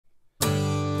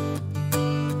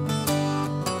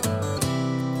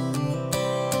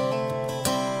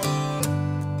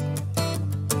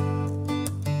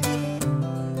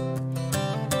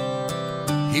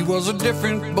he was a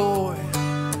different boy.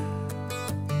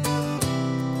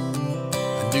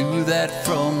 I knew that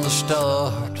from the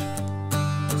start.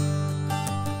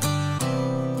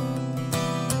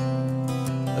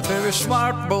 A very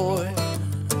smart boy.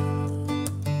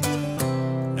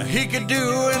 Now he could do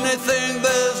anything,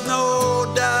 there's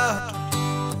no doubt.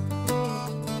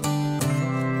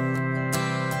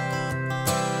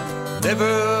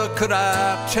 Never could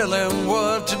I tell him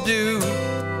what to do.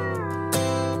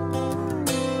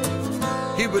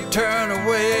 He would turn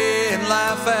away and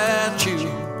laugh at you,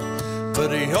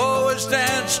 but he always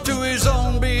danced to his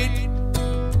own beat.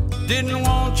 Didn't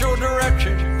want your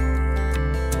direction,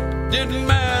 didn't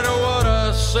matter what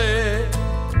I said.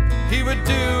 He would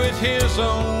do it his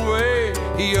own way.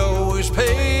 He always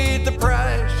paid the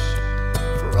price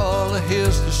for all of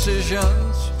his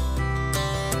decisions.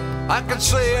 I could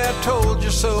say I told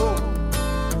you so,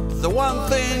 but the one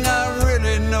thing I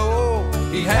really know,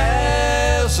 he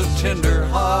has a tender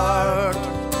heart.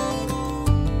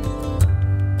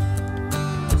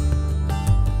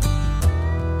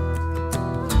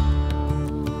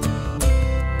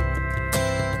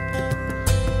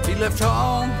 He left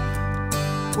home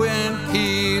when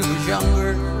he was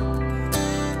younger.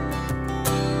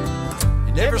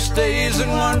 He never stays in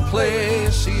one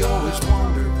place, he always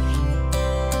wanders.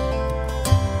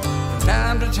 From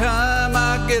time to time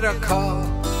I get a call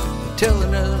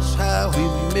telling us how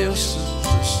he misses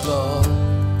us all.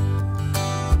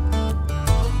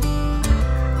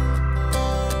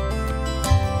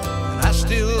 And I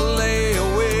still lay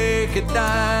awake at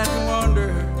night and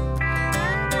wonder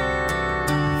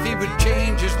if he would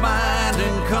change his mind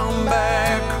and come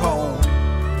back home.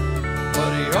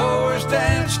 But he always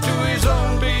danced to his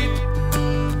own beat,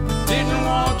 didn't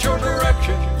want your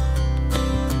direction,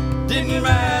 didn't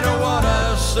matter what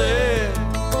I said.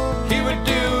 He would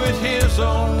do it his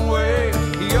own way.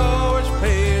 He always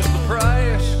pays the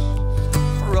price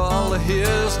for all of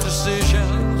his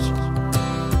decisions.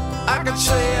 I could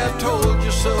say I told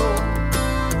you so,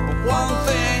 but one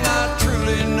thing I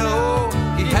truly know,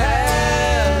 he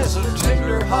has a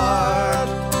tender heart.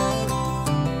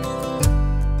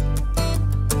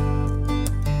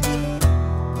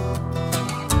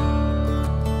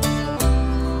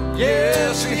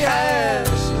 Yes, he has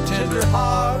a tender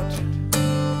heart.